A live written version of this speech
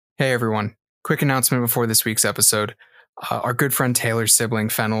Hey everyone, quick announcement before this week's episode. Our good friend Taylor's sibling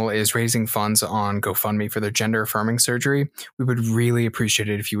Fennel is raising funds on GoFundMe for their gender affirming surgery. We would really appreciate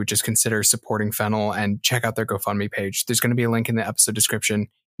it if you would just consider supporting Fennel and check out their GoFundMe page. There's going to be a link in the episode description.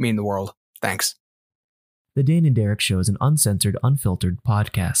 Mean the world. Thanks. The Dane and Derek Show is an uncensored, unfiltered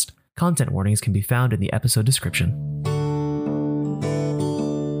podcast. Content warnings can be found in the episode description.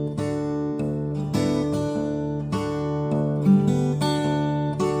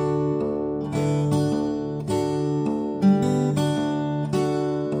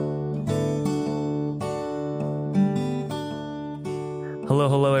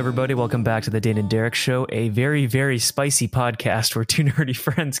 Hello, everybody. Welcome back to the Dane and Derek Show, a very, very spicy podcast where two nerdy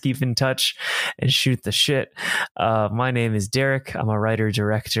friends keep in touch and shoot the shit. My name is Derek. I'm a writer,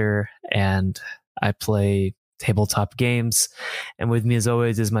 director, and I play tabletop games. And with me, as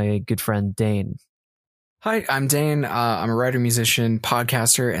always, is my good friend Dane. Hi, I'm Dane. I'm a writer, musician,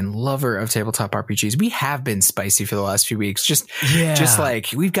 podcaster, and lover of tabletop RPGs. We have been spicy for the last few weeks. Just like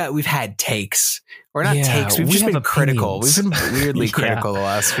we've had takes. Or not takes. We've just been critical. We've been weirdly critical the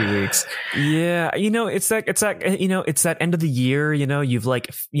last few weeks. Yeah. It's that end of the year, you've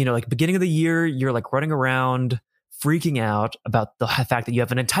beginning of the year, you're like running around freaking out about the fact that you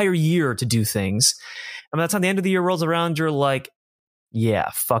have an entire year to do things. And by the time the end of the year rolls around, you're like,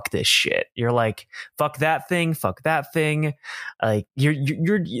 yeah, fuck this shit. You're like, fuck that thing. Like you're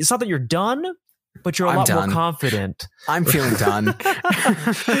it's not that you're done, but you're a lot more confident. I'm feeling done.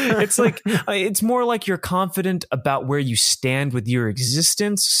 It's like, it's more like you're confident about where you stand with your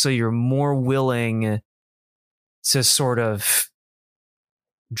existence. So you're more willing to sort of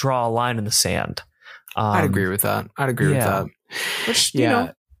draw a line in the sand. I'd agree with that. Which,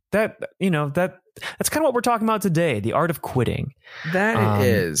 that's kind of what we're talking about today. The art of quitting. That it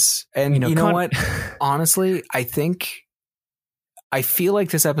is. And you know what? Honestly, I feel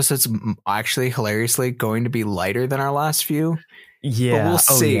like this episode's actually hilariously going to be lighter than our last few. Yeah. But we'll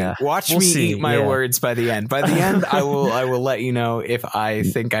see. Watch me eat my words by the end. By the end, I will let you know if I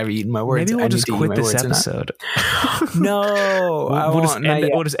think I've eaten my words. Maybe we'll just quit this episode. No.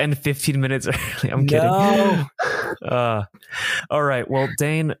 We'll just end 15 minutes early. I'm kidding. All right. Well,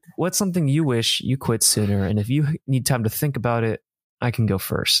 Dane, what's something you wish you quit sooner? And if you need time to think about it, I can go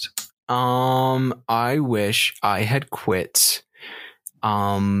first. I wish I had quit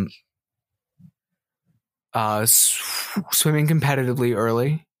swimming competitively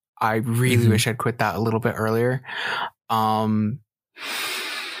early. I really wish I'd quit that a little bit earlier. I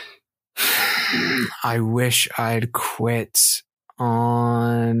wish I'd quit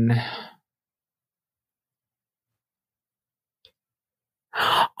on...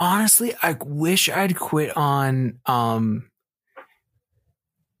 Honestly, I wish I'd quit on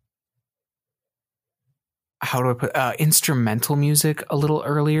how do I put instrumental music a little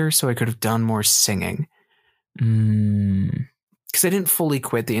earlier, so I could have done more singing. Because I didn't fully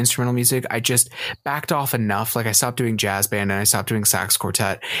quit the instrumental music. I just backed off enough. Like I stopped doing jazz band and I stopped doing sax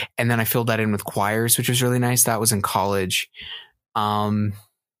quartet, and then I filled that in with choirs, which was really nice. That was in college. Gotcha.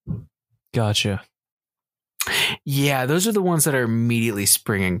 Yeah, those are the ones that are immediately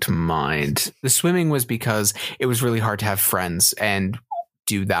springing to mind. The swimming was because it was really hard to have friends and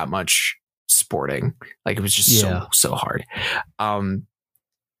do that much sporting. Like it was just so hard.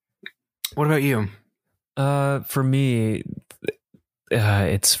 What about you? For me,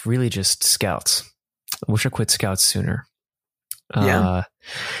 it's really just Scouts. I wish I quit Scouts sooner. I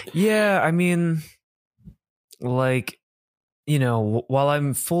mean, like, while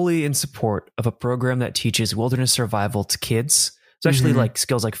I'm fully in support of a program that teaches wilderness survival to kids, especially like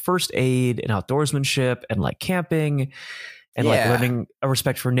skills like first aid and outdoorsmanship and like camping and like learning a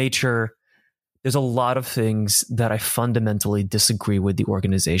respect for nature, there's a lot of things that I fundamentally disagree with the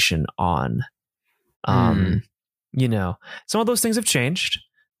organization on. Some of those things have changed.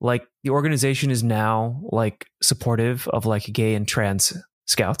 Like the organization is now like supportive of like gay and trans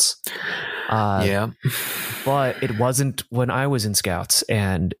scouts. But it wasn't when I was in Scouts,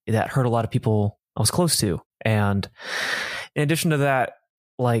 and that hurt a lot of people I was close to. And in addition to that,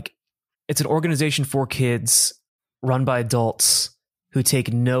 like it's an organization for kids run by adults who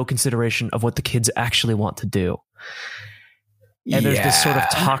take no consideration of what the kids actually want to do. And there's this sort of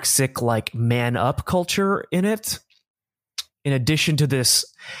toxic, like man up culture in it. In addition to this,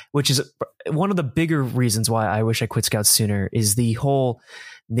 which is one of the bigger reasons why I wish I quit Scouts sooner, is the whole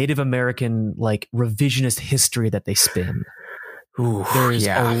Native American like revisionist history that they spin. There's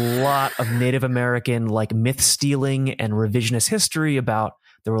a lot of Native American like myth stealing and revisionist history about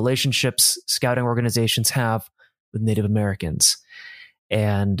the relationships scouting organizations have with Native Americans.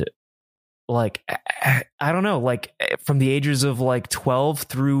 And like, I don't know, like from the ages of like 12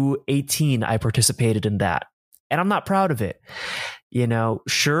 through 18, I participated in that. And I'm not proud of it. You know,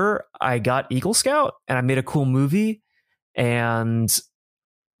 sure, I got Eagle Scout and I made a cool movie, and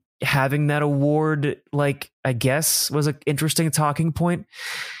having that award, like, I guess was an interesting talking point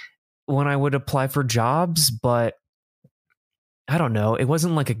when I would apply for jobs, but I don't know. It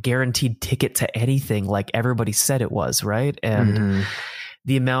wasn't like a guaranteed ticket to anything like everybody said it was, right? And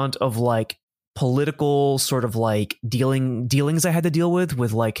the amount of like political sort of like dealings I had to deal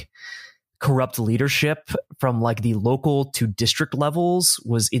with like corrupt leadership from like the local to district levels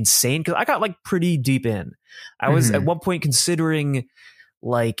was insane, because I got like pretty deep in. I was at one point considering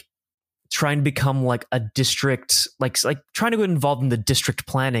like trying to become like a district, like trying to get involved in the district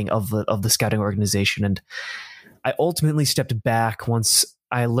planning of the scouting organization. And I ultimately stepped back once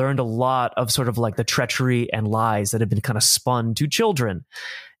I learned a lot of sort of like the treachery and lies that had been kind of spun to children.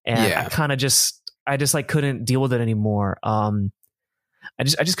 And I just like couldn't deal with it anymore. I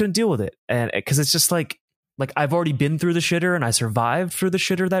just couldn't deal with it. And because it's just like I've already been through the shitter, and I survived through the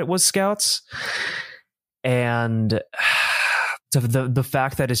shitter that was Scouts. And the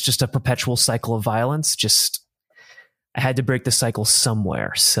fact that it's just a perpetual cycle of violence, just, I had to break the cycle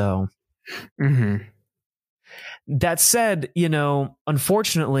somewhere. So that said, you know,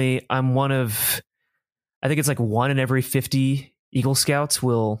 unfortunately, I'm I think it's like 1 in every 50 Eagle Scouts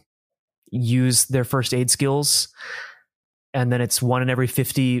will use their first aid skills. And then it's 1 in every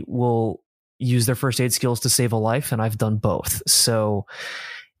 50 will use their first aid skills to save a life. And I've done both. So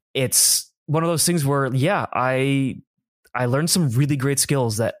it's one of those things where, yeah, I learned some really great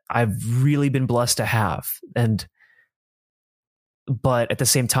skills that I've really been blessed to have. But at the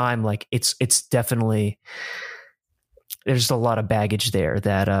same time, like it's definitely, there's just a lot of baggage there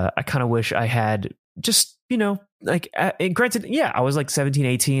that I kind of wish I had just, you know, like, granted, yeah, I was like 17,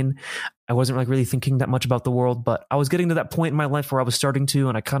 18. I wasn't like really thinking that much about the world, but I was getting to that point in my life where I was starting to,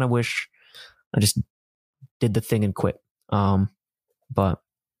 and I kind of wish I just did the thing and quit. But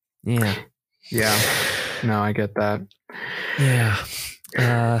yeah. Yeah. No, I get that. Yeah.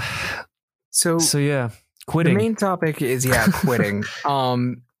 So yeah, quitting. The main topic is, quitting.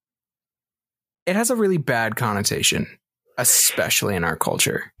 It has a really bad connotation, especially in our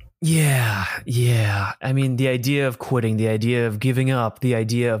culture. Yeah. I mean, the idea of quitting, the idea of giving up, the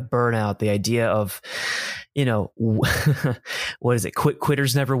idea of burnout, the idea of, you know, what is it?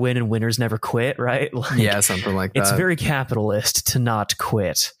 Quitters never win and winners never quit, right? Like, yeah, something like that. It's very capitalist to not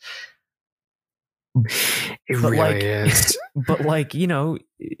quit. It really is. But like, you know,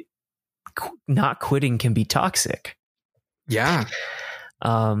 not quitting can be toxic. Yeah.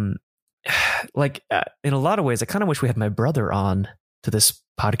 Like in a lot of ways, I kind of wish we had my brother on to this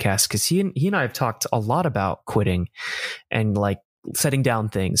podcast, because he and I have talked a lot about quitting and like setting down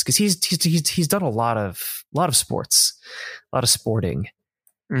things, because he's done a lot of sports, a lot of sporting,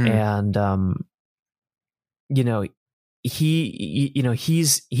 and you know,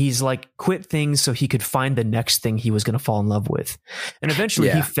 he's like quit things so he could find the next thing he was going to fall in love with, and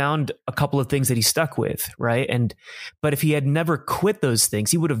eventually he found a couple of things that he stuck with, right? But if he had never quit those things,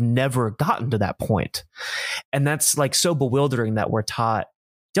 he would have never gotten to that point. And that's like so bewildering that we're taught,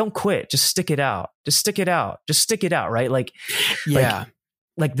 don't quit, just stick it out, right? Like,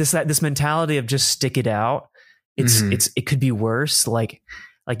 like this mentality of just stick it out. It could be worse. Like,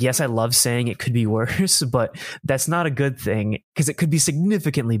 yes, I love saying it could be worse, but that's not a good thing, because it could be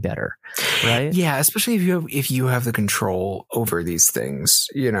significantly better, right? Yeah, especially if you have the control over these things,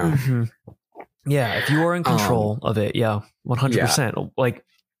 you know. Yeah, if you are in control of it, 100%. Like,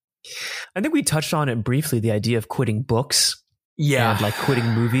 I think we touched on it briefly, the idea of quitting books. Yeah. And like quitting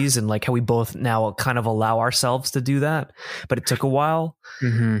movies, and like how we both now kind of allow ourselves to do that, but it took a while.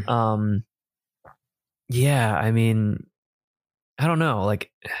 Yeah, I mean, I don't know.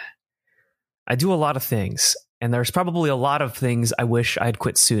 Like, I do a lot of things, and there's probably a lot of things I wish I'd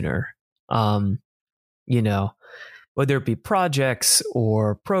quit sooner. You know, whether it be projects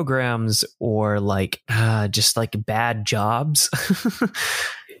or programs or like just like bad jobs.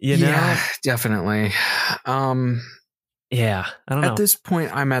 You know? Yeah, definitely. Yeah, I don't know. At this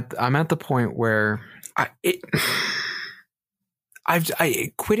point, I'm at the point where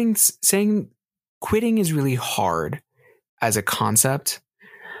quitting is really hard as a concept,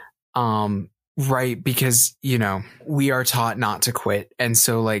 right? Because, you know, we are taught not to quit, and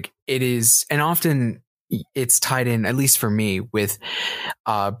so like it is, and often it's tied in, at least for me, with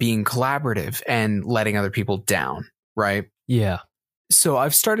being collaborative and letting other people down, right? Yeah. So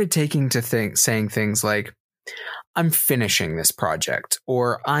I've started saying things like, I'm finishing this project,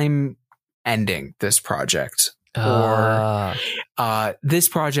 or I'm ending this project. Or this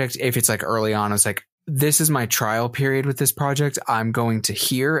project, if it's like early on, it's like, this is my trial period with this project. I'm going to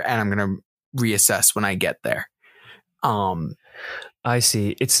hear and I'm going to reassess when I get there. I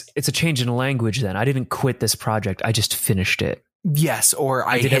see. It's a change in language then. I didn't quit this project. I just finished it. Yes. Or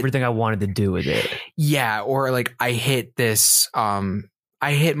I did everything I wanted to do with it. Yeah. Or like I hit this, I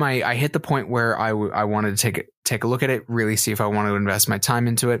hit the point where I wanted to take a look at it, really see if I want to invest my time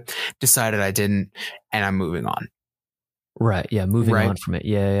into it, decided I didn't, and I'm moving on. Right. Yeah. Moving on from it.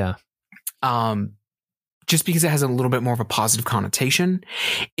 Yeah. Just because it has a little bit more of a positive connotation,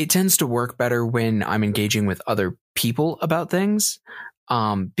 it tends to work better when I'm engaging with other people about things.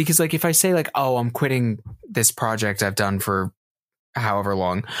 Because like if I say like, oh, I'm quitting this project I've done for however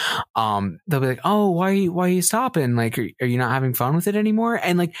long, they'll be like, oh, why are you stopping? Like, are you not having fun with it anymore?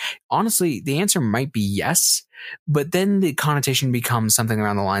 And like, honestly, the answer might be yes, but then the connotation becomes something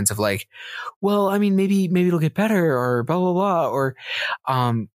around the lines of like, well, I mean, maybe it'll get better, or blah, blah, blah, or,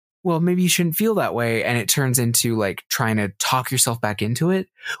 well, maybe you shouldn't feel that way. And it turns into like trying to talk yourself back into it.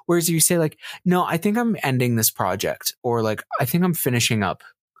 Whereas if you say like, no, I think I'm ending this project, or like, I think I'm finishing up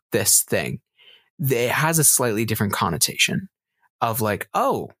this thing, it has a slightly different connotation of like,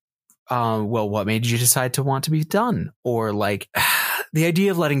 oh, well, what made you decide to want to be done? Or like the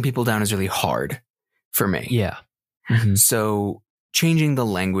idea of letting people down is really hard for me. Yeah. Mm-hmm. So changing the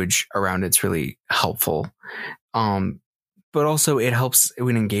language around it's really helpful. But also it helps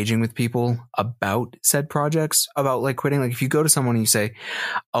when engaging with people about said projects, about like quitting. Like if you go to someone and you say,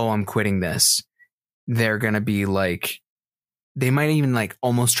 oh, I'm quitting this, they're going to be like, they might even like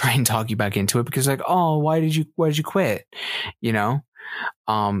almost try and talk you back into it because like, oh, why did you quit? You know?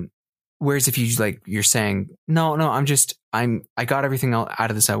 Whereas if you like, you're saying, no, I got everything out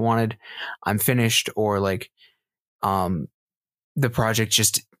of this I wanted, I'm finished, or like, the project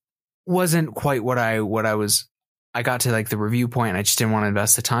just wasn't quite what I was. I got to like the review point and I just didn't want to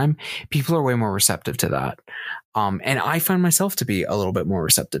invest the time. People are way more receptive to that. And I find myself to be a little bit more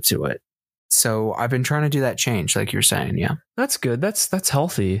receptive to it. So I've been trying to do that change, like you're saying. Yeah. That's good. That's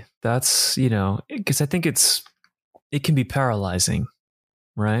healthy. That's, because I think it can be paralyzing,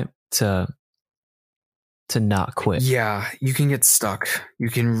 right? To not quit. Yeah. You can get stuck. You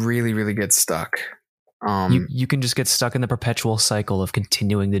can really, really get stuck. You can just get stuck in the perpetual cycle of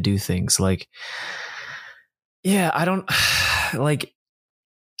continuing to do things like, yeah, I don't like,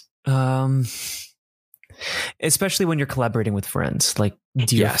 especially when you're collaborating with friends, like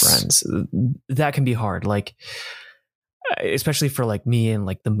dear friends, that can be hard. Like, especially for like me and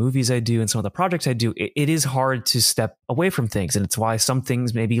like the movies I do and some of the projects I do, it is hard to step away from things. And it's why some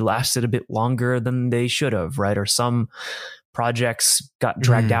things maybe lasted a bit longer than they should have, right? Or some projects got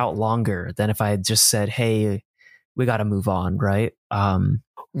dragged out longer than if I had just said, hey, we got to move on, right?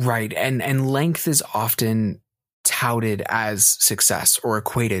 Right. And length is often touted as success or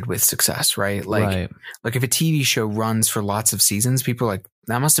equated with success, right? Like if a TV show runs for lots of seasons, people are like,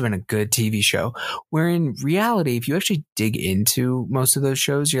 that must have been a good TV show. Where in reality, if you actually dig into most of those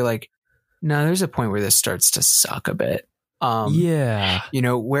shows, you're like, no, there's a point where this starts to suck a bit.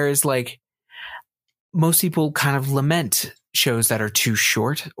 Whereas like most people kind of lament shows that are too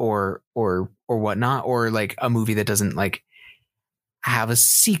short or whatnot, or like a movie that doesn't like have a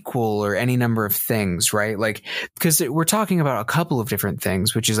sequel or any number of things, right? Like, because we're talking about a couple of different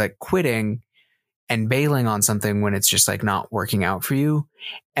things, which is like quitting and bailing on something when it's just like not working out for you.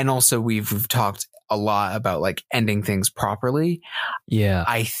 And also we've talked a lot about like ending things properly. Yeah.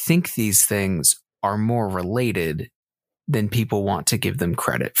 I think these things are more related than people want to give them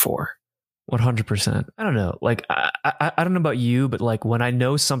credit for. 100%. I don't know. Like, I don't know about you, but like when I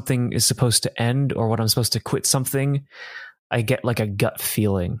know something is supposed to end or when I'm supposed to quit something, I get like a gut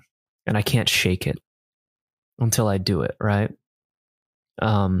feeling and I can't shake it until I do it. Right.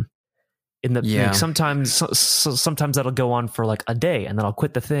 Like sometimes that'll go on for like a day and then I'll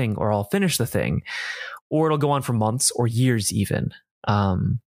quit the thing or I'll finish the thing, or it'll go on for months or years even.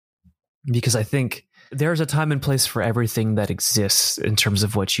 Because I think there's a time and place for everything that exists in terms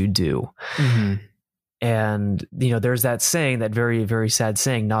of what you do. Mm-hmm. And, there's that saying, that very, very sad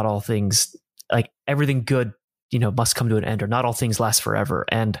saying, not all things, like everything good, must come to an end, or not all things last forever.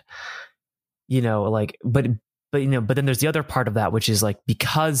 And, but then there's the other part of that, which is like,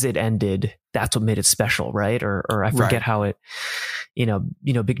 because it ended, that's what made it special. Right. Or I forget how it,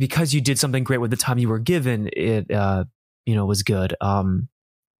 because you did something great with the time you were given, it, was good.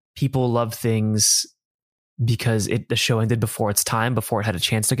 People love things because the show ended before its time, before it had a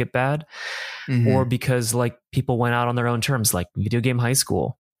chance to get bad, or because like people went out on their own terms, like Video Game High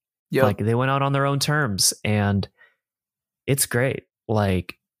School. Yep. Like they went out on their own terms and it's great.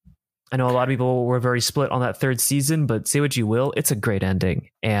 Like I know a lot of people were very split on that third season, but say what you will, it's a great ending.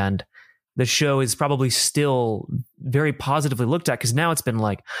 And the show is probably still very positively looked at because now it's been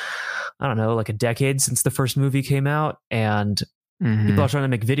like, I don't know, like a decade since the first movie came out, and people are trying to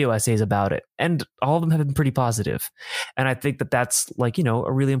make video essays about it, and all of them have been pretty positive. And I think that that's like, you know,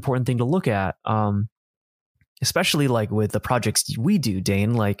 a really important thing to look at, especially like with the projects we do,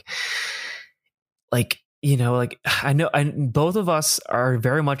 Dane, like, you know, like I know both of us are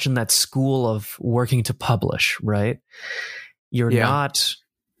very much in that school of working to publish, right? We're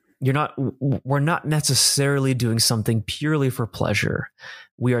not necessarily doing something purely for pleasure.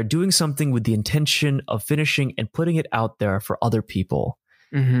 We are doing something with the intention of finishing and putting it out there for other people.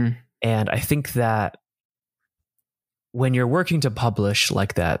 And I think that when you're working to publish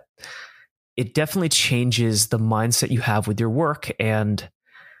like that, it definitely changes the mindset you have with your work. And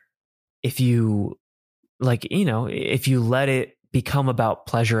if you like, you know, if you let it become about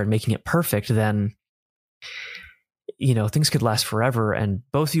pleasure and making it perfect, then, you know, things could last forever. And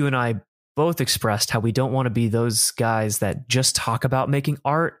both you and I both expressed how we don't want to be those guys that just talk about making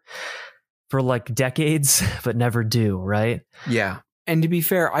art for like decades, but never do. Right. Yeah. And to be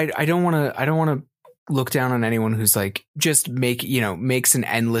fair, I don't want to look down on anyone who's like, just makes an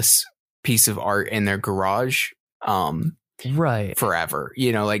endless piece of art in their garage. Right. Forever.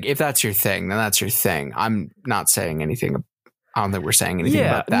 You know, like if that's your thing, then that's your thing. I'm not saying anything. I don't think we're saying anything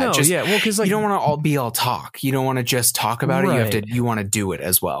about that. No, well, because like, you don't want to be all talk. You don't want to just talk about it. You want to do it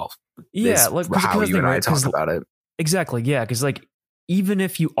as well. Yeah. Like how you and I talk about it. Exactly. Yeah. Because like, even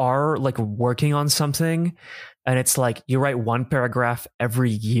if you are like working on something and it's like you write one paragraph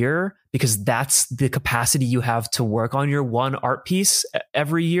every year because that's the capacity you have to work on your one art piece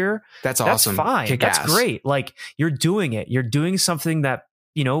every year. That's awesome. That's fine. That's great. Like you're doing it. You're doing something that,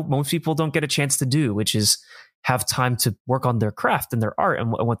 you know, most people don't get a chance to do, which is have time to work on their craft and their art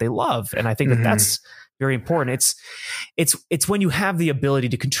and what they love. And I think that that's very important. It's when you have the ability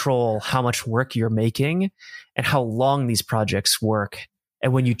to control how much work you're making and how long these projects work.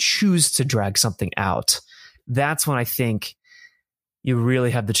 And when you choose to drag something out, that's when I think you really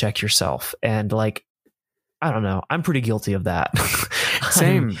have to check yourself. And like, I don't know, I'm pretty guilty of that.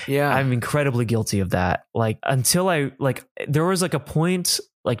 Same. Yeah. I'm incredibly guilty of that. Like until there was like a point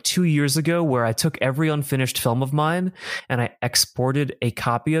like 2 years ago where I took every unfinished film of mine and I exported a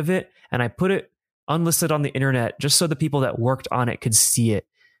copy of it and I put it unlisted on the internet just so the people that worked on it could see it,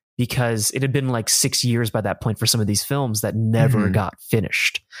 because it had been like 6 years by that point for some of these films that never got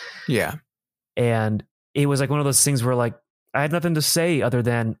finished. Yeah. And it was like one of those things where like I had nothing to say other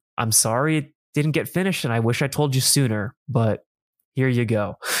than I'm sorry it didn't get finished and I wish I told you sooner, but here you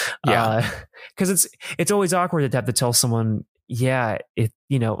go. Yeah. Because it's always awkward to have to tell someone, yeah, it,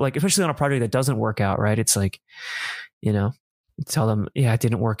 you know, like especially on a project that doesn't work out, right? It's like, you know, tell them, yeah, it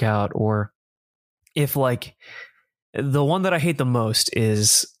didn't work out. Or if like the one that I hate the most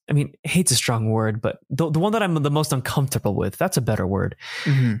is, I mean, hate's a strong word, but the one that I'm the most uncomfortable with, that's a better word,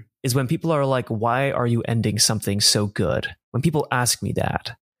 is when people are like, why are you ending something so good? When people ask me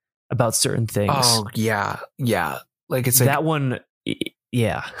that about certain things. Oh, yeah. Yeah. Like it's like that one.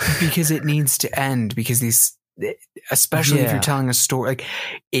 Yeah. Because it needs to end, because especially if you're telling a story, like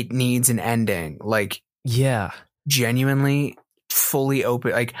it needs an ending. Like, yeah, genuinely fully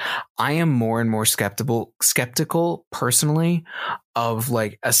open. Like I am more and more skeptical personally of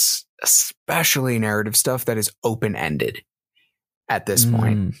like especially narrative stuff that is open-ended at this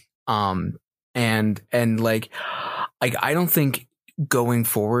point. And like I don't think going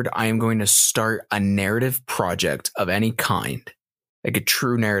forward I am going to start a narrative project of any kind, like a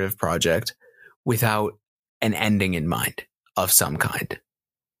true narrative project, without an ending in mind of some kind.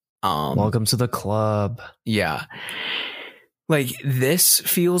 Welcome to the club. Yeah. Like this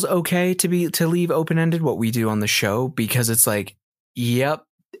feels okay to leave open-ended, what we do on the show, because it's like, yep,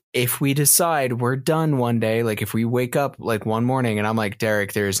 if we decide we're done one day, like if we wake up like one morning and I'm like,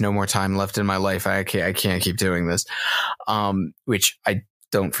 Derek, there is no more time left in my life, I can't keep doing this, which I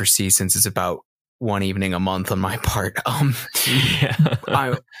don't foresee since it's about one evening a month on my part.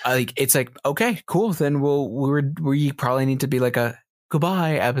 I like, it's like, okay, cool, then we probably need to be like a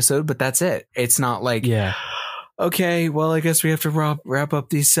goodbye episode, but that's it. It's not like, okay, well, I guess we have to wrap up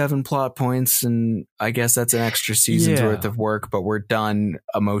these 7 plot points, and I guess that's an extra season's worth of work, but we're done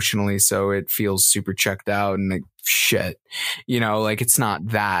emotionally, so it feels super checked out and like shit, you know, like it's not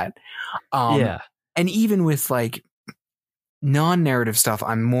that. And even with like non-narrative stuff,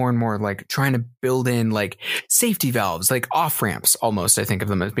 I'm more and more like trying to build in like safety valves, like off ramps almost. I think of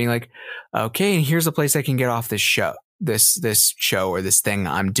them as being like, okay, and here's a place I can get off this show, this show or this thing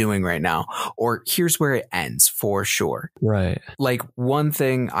I'm doing right now, or here's where it ends for sure. Right. Like one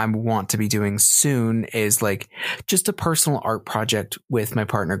thing I want to be doing soon is like just a personal art project with my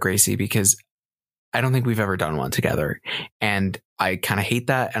partner Gracie, because I don't think we've ever done one together, and I kind of hate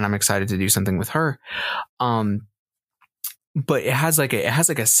that, and I'm excited to do something with her. But it has like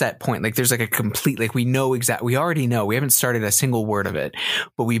a set point. Like there's like a complete, like we already know, we haven't started a single word of it,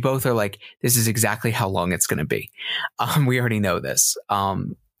 but we both are like, this is exactly how long it's going to be. We already know this.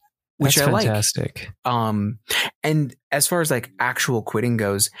 Which That's I fantastic. like. And as far as like actual quitting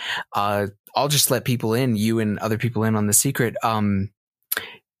goes, I'll just let people in, you and other people in on the secret.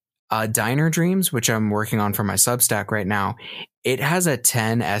 Diner Dreams, which I'm working on for my Substack right now, it has a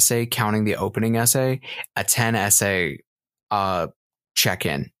 10 essay, counting the opening essay, a 10 essay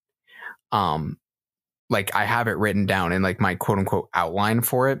check-in. Like I have it written down in like my quote unquote outline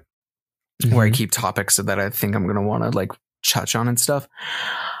for it, where I keep topics that I think I'm going to want to like touch on and stuff.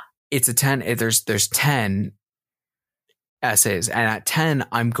 It's a 10. There's 10 essays, and at 10,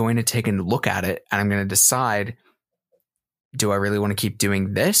 I'm going to take a look at it and I'm going to decide, do I really want to keep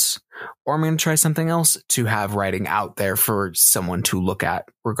doing this, or I'm going to try something else to have writing out there for someone to look at,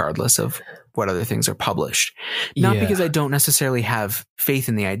 regardless of what other things are published. Not because I don't necessarily have faith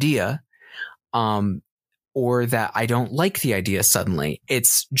in the idea, or that I don't like the idea suddenly.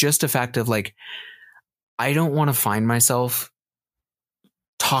 It's just a fact of like, I don't want to find myself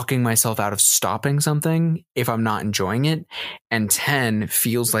talking myself out of stopping something if I'm not enjoying it. And 10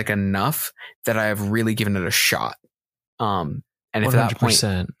 feels like enough that I have really given it a shot. And if 100%. At that point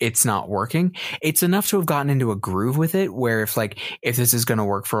it's not working, it's enough to have gotten into a groove with it, where if this is going to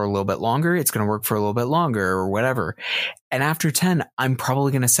work for a little bit longer, it's going to work for a little bit longer or whatever. And after 10, I'm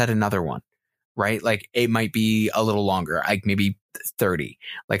probably going to set another one, right? Like it might be a little longer, like maybe 30.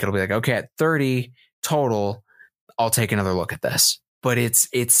 Like it'll be like, okay, at 30 total, I'll take another look at this. But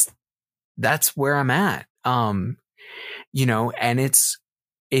that's where I'm at. And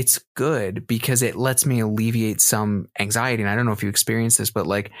it's good because it lets me alleviate some anxiety. And I don't know if you experience this, but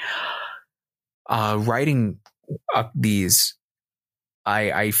like writing these,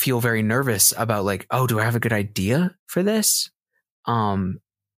 I feel very nervous about like, oh, do I have a good idea for this?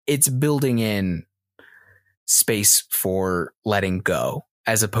 It's building in space for letting go,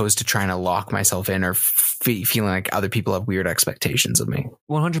 as opposed to trying to lock myself in or feeling like other people have weird expectations of me.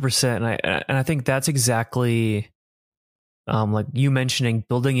 100%. And I think that's exactly like you mentioning,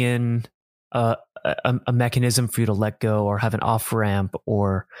 building in a mechanism for you to let go or have an off ramp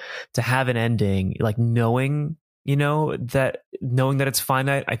or to have an ending, like knowing that it's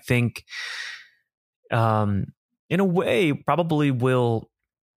finite. I think in a way probably will,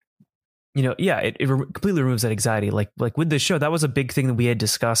 it completely removes that anxiety. Like with this show, that was a big thing that we had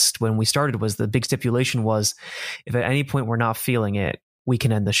discussed when we started, was the big stipulation was if at any point we're not feeling it, we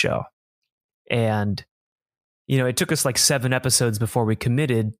can end the show. And, it took us like 7 episodes before we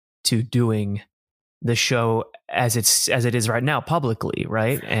committed to doing the show as it is right now publicly.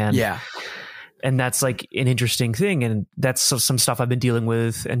 Right. And and that's like an interesting thing. And that's some stuff I've been dealing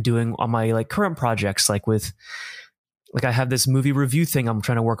with and doing on my like current projects, like I have this movie review thing I'm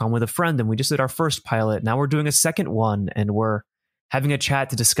trying to work on with a friend, and we just did our first pilot. Now we're doing a second one, and we're having a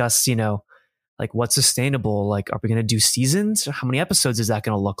chat to discuss, like what's sustainable. Like, are we going to do seasons? How many episodes is that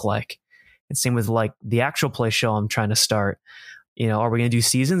going to look like? And same with like the actual play show I'm trying to start. Are we going to do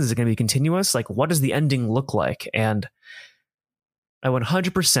seasons? Is it going to be continuous? Like, what does the ending look like? And I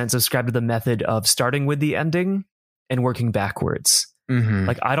 100% subscribe to the method of starting with the ending and working backwards. Mm-hmm.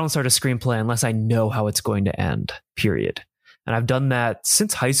 Like I don't start a screenplay unless I know how it's going to end, period. And I've done that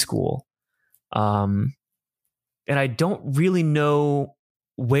since high school. And I don't really know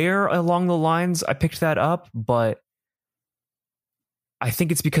where along the lines I picked that up, but I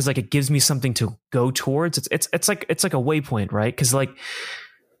think it's because like it gives me something to go towards. It's like a waypoint, right? Because like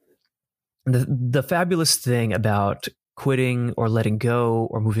the fabulous thing about quitting or letting go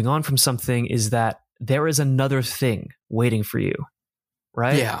or moving on from something is that there is another thing waiting for you.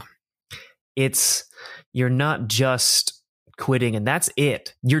 Right? Yeah. You're not just quitting and that's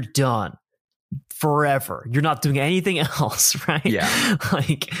it. You're done forever. You're not doing anything else, right? Yeah.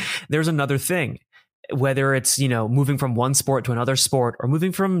 Like there's another thing, whether it's, moving from one sport to another sport, or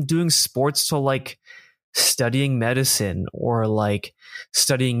moving from doing sports to like studying medicine, or like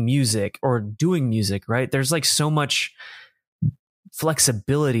studying music or doing music, right? There's like so much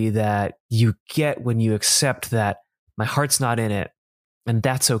flexibility that you get when you accept that my heart's not in it. And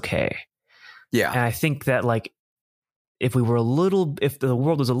that's okay. Yeah. And I think that like, if the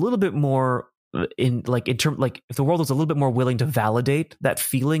world was a little bit more if the world was a little bit more willing to validate that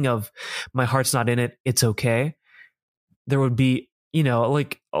feeling of my heart's not in it, it's okay. there would be,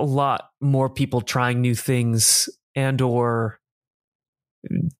 like a lot more people trying new things and or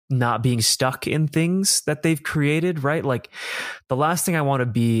not being stuck in things that they've created, right? Like the last thing I want to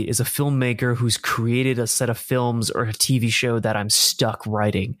be is a filmmaker who's created a set of films or a TV show that I'm stuck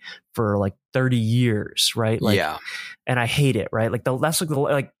writing for like 30 years, right? Like, yeah. And I hate it, right? Like that's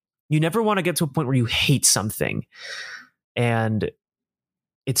like you never want to get to a point where you hate something. And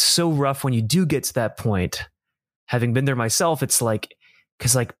it's so rough when you do get to that point. Having been there myself, it's like,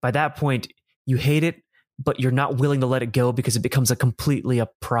 because like by that point you hate it, but you're not willing to let it go because it becomes completely a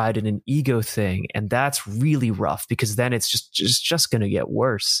pride and an ego thing. And that's really rough because then it's just going to get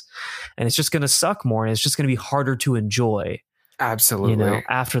worse and it's just going to suck more. And it's just going to be harder to enjoy. Absolutely.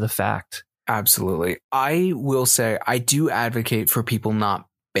 After the fact. Absolutely. I will say I do advocate for people not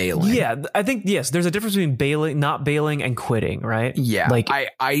bailing. Yeah, I think, yes, there's a difference between not bailing and quitting, right? Yeah. Like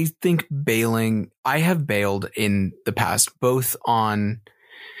I think bailing, I have bailed in the past, both on,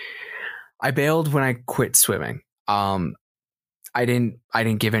 I bailed when I quit swimming. I didn't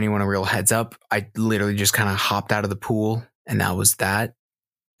give anyone a real heads up. I literally just kind of hopped out of the pool and that was that.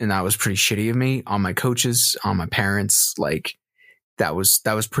 And that was pretty shitty of me on my coaches, on my parents. Like that was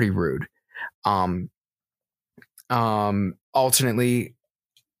pretty rude. Alternately,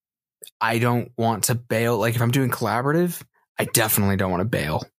 I don't want to bail. Like if I'm doing collaborative, I definitely don't want to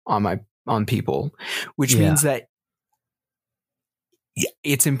bail on people, which means that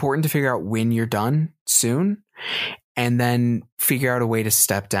it's important to figure out when you're done soon and then figure out a way to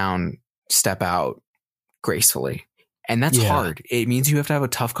step out gracefully. And that's hard. It means you have to have a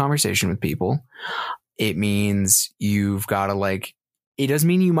tough conversation with people. It means you've got to it does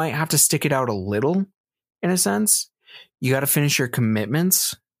mean you might have to stick it out a little in a sense. You got to finish your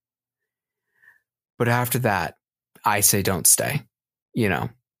commitments. But after that, I say don't stay, Yeah.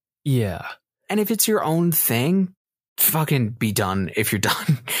 And if it's your own thing, fucking be done if you're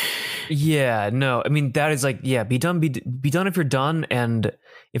done. Yeah, no, I mean, that is be done if you're done. And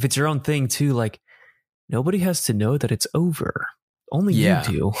if it's your own thing too, like nobody has to know that it's over. Only you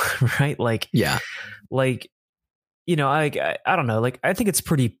do, right? Like, yeah. Like, I don't know. Like, I think it's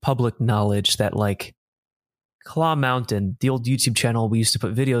pretty public knowledge that like Claw Mountain, the old YouTube channel we used to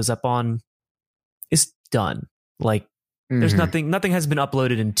put videos up on, is done. Like there's nothing has been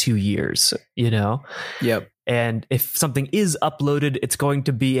uploaded in 2 years, Yep. And if something is uploaded, it's going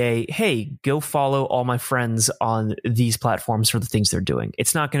to be hey, go follow all my friends on these platforms for the things they're doing.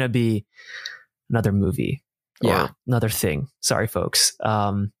 It's not going to be another movie or another thing. Sorry, folks.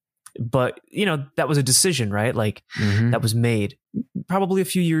 But that was a decision, right? Like that was made probably a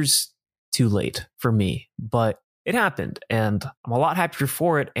few years too late for me, but it happened and I'm a lot happier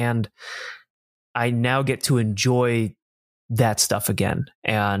for it. And I now get to enjoy that stuff again.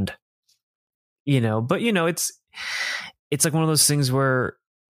 And, but it's like one of those things where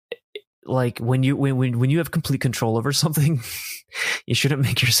like when you have complete control over something, you shouldn't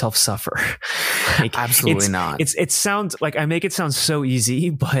make yourself suffer. Like, absolutely not. It sounds like I make it sound so easy,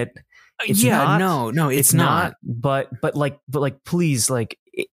 but it's not. No, it's not. But please, like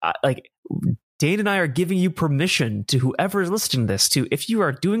Dane and I are giving you permission to whoever is listening to this to, if you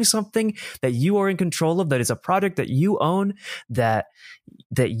are doing something that you are in control of, that is a project that you own, that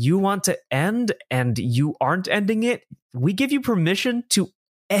you want to end and you aren't ending it, we give you permission to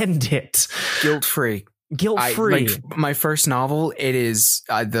end it. Guilt-free. Guilt-free. Like my first novel, it is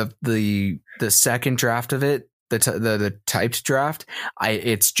the second draft of it, the typed draft.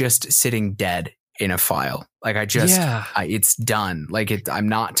 It's just sitting dead in a file. Like it's done. Like I'm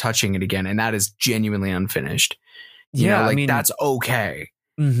not touching it again. And that is genuinely unfinished. I mean, that's okay.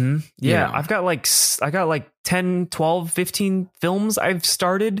 Mm-hmm. Yeah. I got like 10, 12, 15 films I've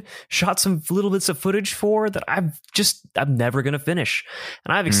started, shot some little bits of footage for that I'm never going to finish.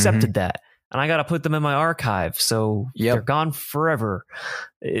 And I've accepted that. And I got to put them in my archive. So they're gone forever,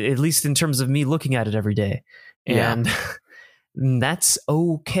 at least in terms of me looking at it every day. And that's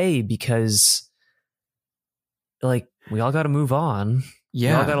okay because like we all got to move on.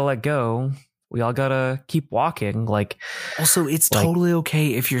 Yeah. We all got to let go. We all got to keep walking. Like, also, it's totally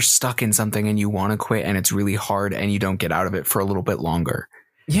okay if you're stuck in something and you want to quit and it's really hard and you don't get out of it for a little bit longer.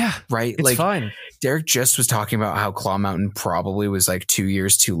 Yeah. Right. It's fine. Derek just was talking about how Claw Mountain probably was like 2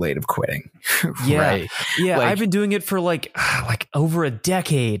 years too late of quitting. Yeah. Right. Yeah. I've been doing it for like over a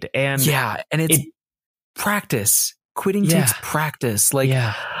decade. And and it's practice. Quitting takes practice. Like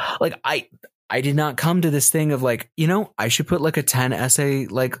I did not come to this thing of like, I should put like a 10 essay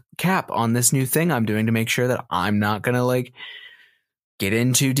like cap on this new thing I'm doing to make sure that I'm not going to like get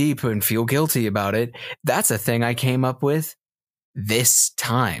in too deep and feel guilty about it. That's a thing I came up with this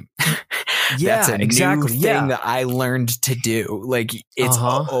time. That's a new thing that I learned to do. Like, it's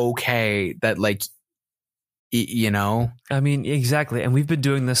okay that, like, you know? I mean, exactly. And we've been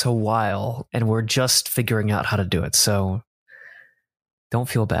doing this a while and we're just figuring out how to do it. So don't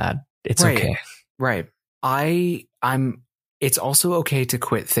feel bad. It's okay. Right. It's also okay to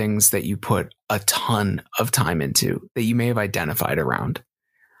quit things that you put a ton of time into that you may have identified around.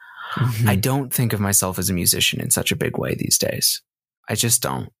 Mm-hmm. I don't think of myself as a musician in such a big way these days. I just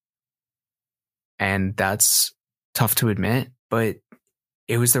don't. And that's tough to admit, but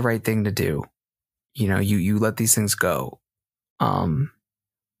it was the right thing to do. You know, you let these things go. And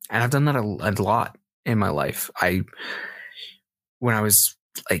I've done that a lot in my life. When I was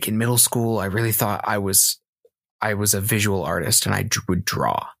like in middle school, I really thought I was a visual artist and I would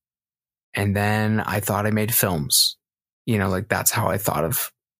draw. And then I thought I made films, you know, like that's how I thought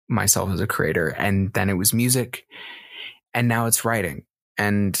of myself as a creator. And then it was music, and now it's writing.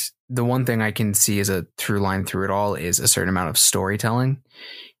 And the one thing I can see as a through line through it all is a certain amount of storytelling.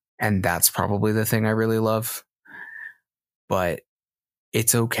 And that's probably the thing I really love. But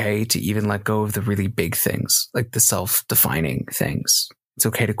it's okay to even let go of the really big things, like the self-defining things. It's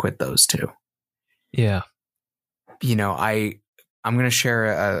okay to quit those too. Yeah. You know, I'm going to share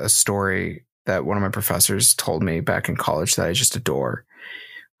a story that one of my professors told me back in college that I just adore,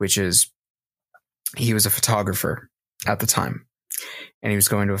 which is he was a photographer at the time, and he was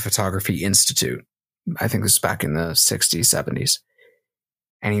going to a photography institute. I think this was back in the 60s, 70s.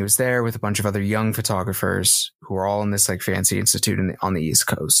 And he was there with a bunch of other young photographers who were all in this like fancy institute on the East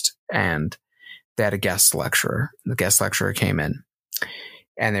Coast. And they had a guest lecturer. The guest lecturer came in,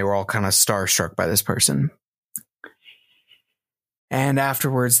 and they were all kind of starstruck by this person. And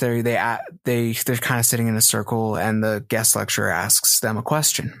afterwards, they're kind of sitting in a circle, and the guest lecturer asks them a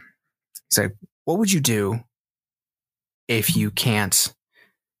question. He's like, "What would you do if you can't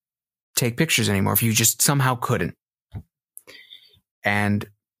take pictures anymore? If you just somehow couldn't?" And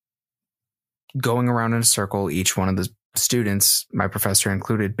going around in a circle, each one of the students, my professor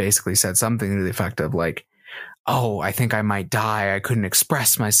included, basically said something to the effect of like, "Oh, I think I might die. I couldn't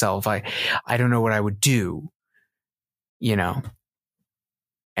express myself. I don't know what I would do," you know.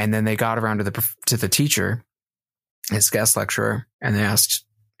 And then they got around to the teacher, his guest lecturer, and they asked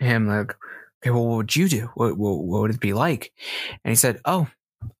him like, "Okay, well, what would you do? What would it be like?" And he said, "Oh,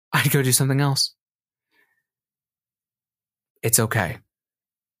 I'd go do something else." It's okay.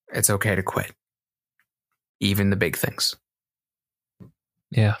 It's okay to quit. Even the big things.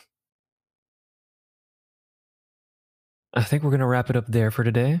 Yeah. I think we're going to wrap it up there for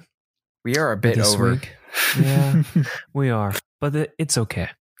today. We are a bit over. Week. Yeah, we are. But it's okay.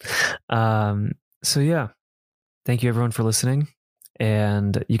 So yeah. Thank you everyone for listening.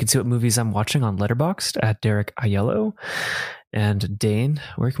 And you can see what movies I'm watching on Letterboxd at Derek Aiello. And Dane,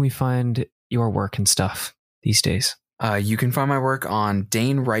 where can we find your work and stuff these days? You can find my work on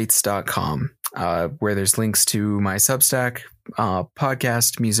danewrites.com, where there's links to my Substack,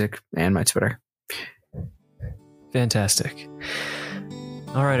 podcast, music, and my Twitter. Fantastic.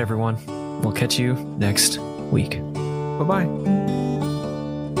 All right, everyone. We'll catch you next week. Bye-bye.